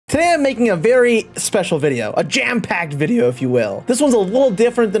Today I'm making a very special video, a jam-packed video if you will. This one's a little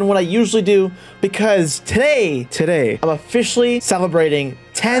different than what I usually do because today I'm officially celebrating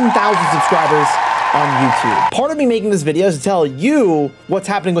 10,000 subscribers on YouTube. Part of me making this video is to tell you what's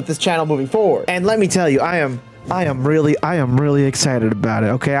happening with this channel moving forward. And let me tell you, I am really excited about it,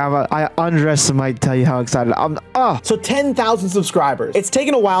 okay? I underestimate tell you how excited So 10,000 subscribers. It's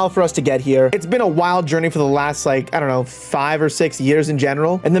taken a while for us to get here. It's been a wild journey for the last, like, I don't know, 5 or 6 years in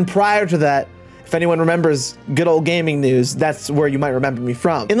general. And then prior to that, if anyone remembers good old gaming news, that's where you might remember me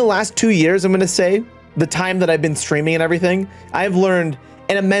from. In the last 2 years, I'm gonna say, the time that I've been streaming and everything, I've learned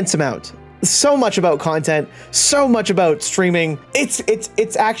an immense amount. So much about content, so much about streaming.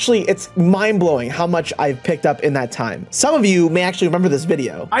 It's actually mind-blowing how much I've picked up in that time. Some of you may actually remember this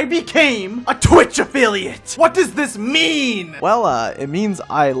video. I became a Twitch affiliate. What does this mean? Well, it means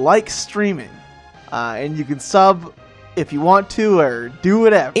I like streaming. And you can sub if you want to, or do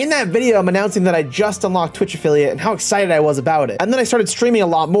whatever. In that video, I'm announcing that I just unlocked Twitch affiliate and how excited I was about it. And then I started streaming a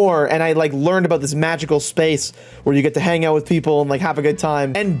lot more and I like learned about this magical space where you get to hang out with people and like have a good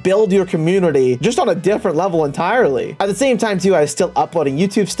time and build your community just on a different level entirely. At the same time too, I was still uploading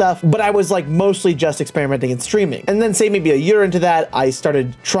YouTube stuff, but I was like mostly just experimenting and streaming. And then say maybe a year into that, I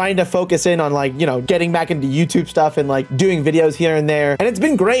started trying to focus in on like, you know, getting back into YouTube stuff and like doing videos here and there. And it's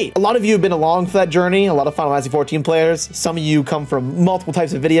been great. A lot of you have been along for that journey. A lot of Final Fantasy 14 players. Some of you come from multiple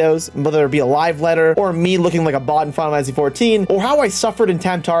types of videos, whether it be a live letter or me looking like a bot in Final Fantasy 14, or how I suffered in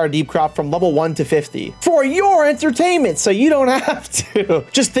Tamtara Deepcroft from level 1 to 50 for your entertainment, so you don't have to.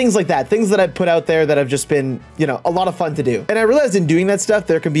 Just things like that, things that I've put out there that have just been, you know, a lot of fun to do. And I realized in doing that stuff,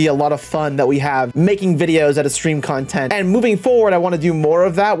 there can be a lot of fun that we have making videos out of stream content. And moving forward, I want to do more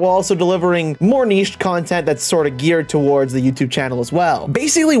of that while also delivering more niche content that's sort of geared towards the YouTube channel as well.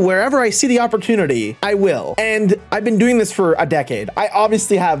 Basically, wherever I see the opportunity, I will. And I've been doing this for a decade. I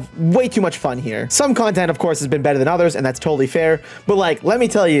obviously have way too much fun here. Some content, of course, has been better than others, and that's totally fair. But like, let me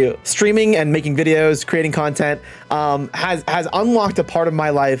tell you, streaming and making videos, creating content, has unlocked a part of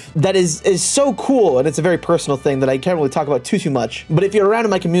my life that is so cool, and it's a very personal thing that I can't really talk about too much. But if you're around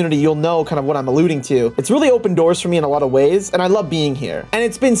in my community, you'll know kind of what I'm alluding to. It's really opened doors for me in a lot of ways, and I love being here. And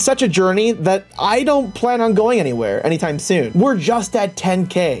it's been such a journey that I don't plan on going anywhere anytime soon. We're just at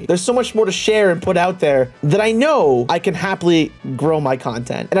 10K. There's so much more to share and put out there that I know I can happily grow my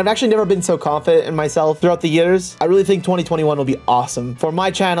content. And I've actually never been so confident in myself throughout the years. I really think 2021 will be awesome for my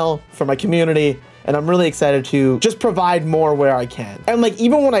channel, for my community, and I'm really excited to just provide more where I can. And like,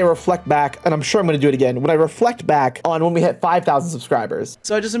 even when I reflect back, and I'm sure I'm gonna do it again, when I reflect back on when we hit 5,000 subscribers.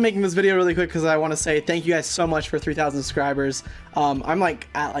 So I just been making this video really quick because I want to say thank you guys so much for 3,000 subscribers. I'm like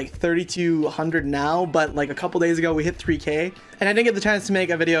at like 3,200 now, but like a couple days ago we hit 3K, and I didn't get the chance to make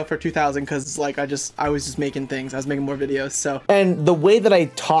a video for 2,000 because like I was just making things. I was making more videos, so. And the way that I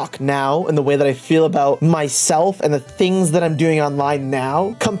talk now and the way that I feel about myself and the things that I'm doing online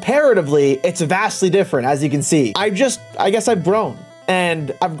now, comparatively, it's vastly different, as you can see. I guess I've grown.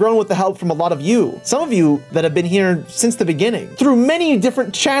 And I've grown with the help from a lot of you. Some of you that have been here since the beginning, through many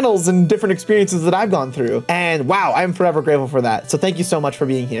different channels and different experiences that I've gone through. And wow, I'm forever grateful for that. So thank you so much for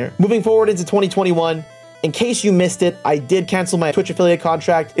being here. Moving forward into 2021, in case you missed it, I did cancel my Twitch affiliate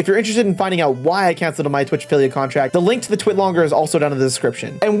contract. If you're interested in finding out why I canceled my Twitch affiliate contract, the link to the TwitLonger is also down in the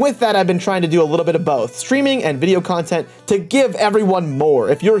description. And with that, I've been trying to do a little bit of both, streaming and video content, to give everyone more.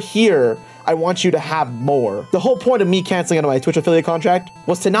 If you're here, I want you to have more. The whole point of me canceling out of my Twitch affiliate contract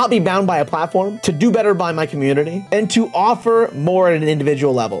was to not be bound by a platform, to do better by my community, and to offer more at an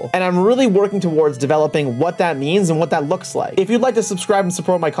individual level. And I'm really working towards developing what that means and what that looks like. If you'd like to subscribe and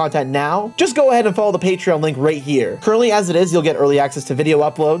support my content now, just go ahead and follow the Patreon link right here. Currently, as it is, you'll get early access to video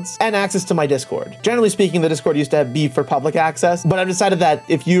uploads and access to my Discord. Generally speaking, the Discord used to be for public access, but I've decided that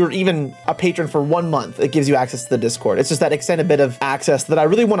if you're even a patron for 1 month, it gives you access to the Discord. It's just that extended bit of access that I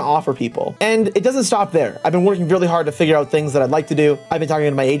really want to offer people. And it doesn't stop there. I've been working really hard to figure out things that I'd like to do. I've been talking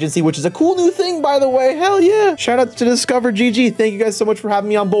to my agency, which is a cool new thing, by the way. Hell yeah. Shout out to Discover GG. Thank you guys so much for having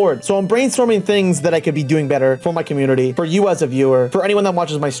me on board. So I'm brainstorming things that I could be doing better for my community, for you as a viewer, for anyone that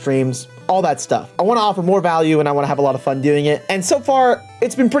watches my streams, all that stuff. I want to offer more value and I want to have a lot of fun doing it. And so far,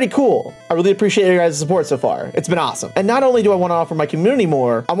 it's been pretty cool. I really appreciate your guys' support so far. It's been awesome. And not only do I want to offer my community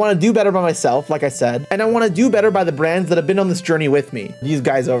more, I want to do better by myself, like I said, and I want to do better by the brands that have been on this journey with me. These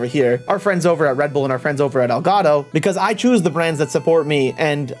guys over here, our friends over at Red Bull and our friends over at Elgato, because I choose the brands that support me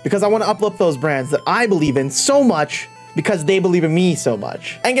and because I want to uplift those brands that I believe in so much because they believe in me so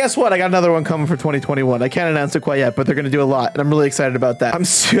much. And guess what? I got another one coming for 2021. I can't announce it quite yet, but they're going to do a lot, and I'm really excited about that. I'm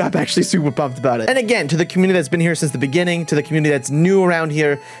actually super pumped about it. And again, to the community that's been here since the beginning, to the community that's new around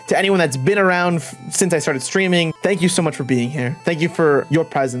here, to anyone that's been around since I started streaming, thank you so much for being here. Thank you for your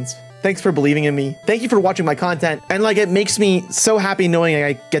presence. Thanks for believing in me. Thank you for watching my content. And like, it makes me so happy knowing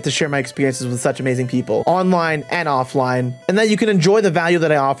I get to share my experiences with such amazing people, online and offline, and that you can enjoy the value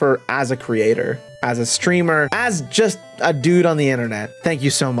that I offer as a creator, as a streamer, as just a dude on the internet. Thank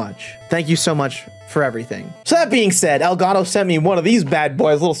you so much. Thank you so much for everything. So that being said, Elgato sent me one of these bad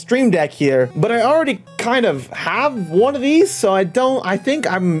boys, little stream deck here, but I already kind of have one of these, so I think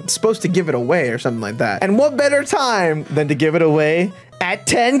I'm supposed to give it away or something like that. And what better time than to give it away at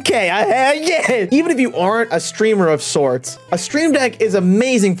 10K, yeah! Even if you aren't a streamer of sorts, a stream deck is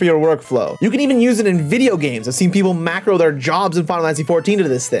amazing for your workflow. You can even use it in video games. I've seen people macro their jobs in Final Fantasy 14 to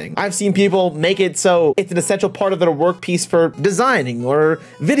this thing. I've seen people make it so it's an essential part of their work piece for designing or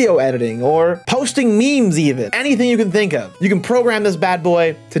video editing or posting memes even. Anything you can think of. You can program this bad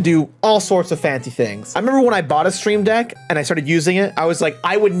boy to do all sorts of fancy things. I remember when I bought a stream deck and I started using it, I was like,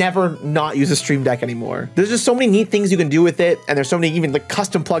 I would never not use a stream deck anymore. There's just so many neat things you can do with it, and there's so many even like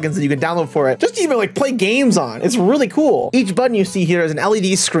custom plugins that you can download for it, just to even like play games on. It's really cool. Each button you see here is an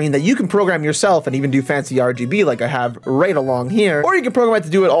LED screen that you can program yourself and even do fancy RGB like I have right along here, or you can program it to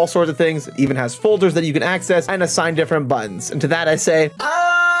do it all sorts of things. It even has folders that you can access and assign different buttons. And to that I say,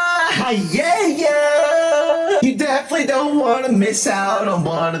 yeah. You definitely don't want to miss out on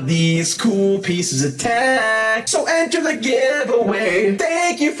one of these cool pieces of tech. So enter the giveaway.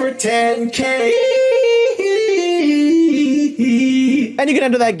 Thank you for 10K. And you can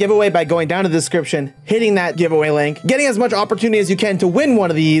enter that giveaway by going down to the description, hitting that giveaway link, getting as much opportunity as you can to win one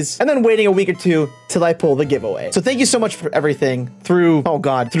of these, and then waiting a week or two till I pull the giveaway. So thank you so much for everything through, oh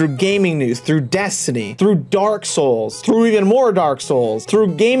God, through gaming news, through Destiny, through Dark Souls, through even more Dark Souls,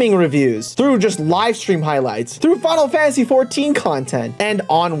 through gaming reviews, through just live stream highlights, through Final Fantasy 14 content, and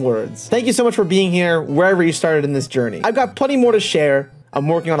onwards. Thank you so much for being here wherever you started in this journey. I've got plenty more to share. I'm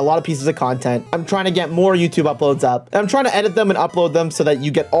working on a lot of pieces of content. I'm trying to get more YouTube uploads up. And I'm trying to edit them and upload them so that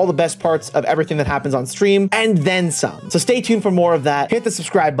you get all the best parts of everything that happens on stream and then some. So stay tuned for more of that. Hit the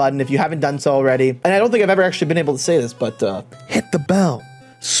subscribe button if you haven't done so already. And I don't think I've ever actually been able to say this, but hit the bell.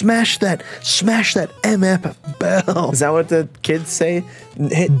 Smash that MF bell. Is that what the kids say?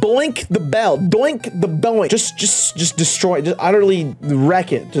 Hit boink the bell, doink the boink. Just destroy it, just utterly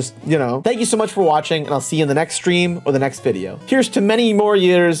wreck it. Just, you know. Thank you so much for watching, and I'll see you in the next stream or the next video. Here's to many more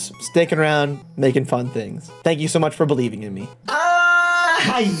years sticking around, making fun things. Thank you so much for believing in me.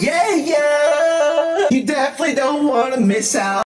 Yeah. You definitely don't want to miss out.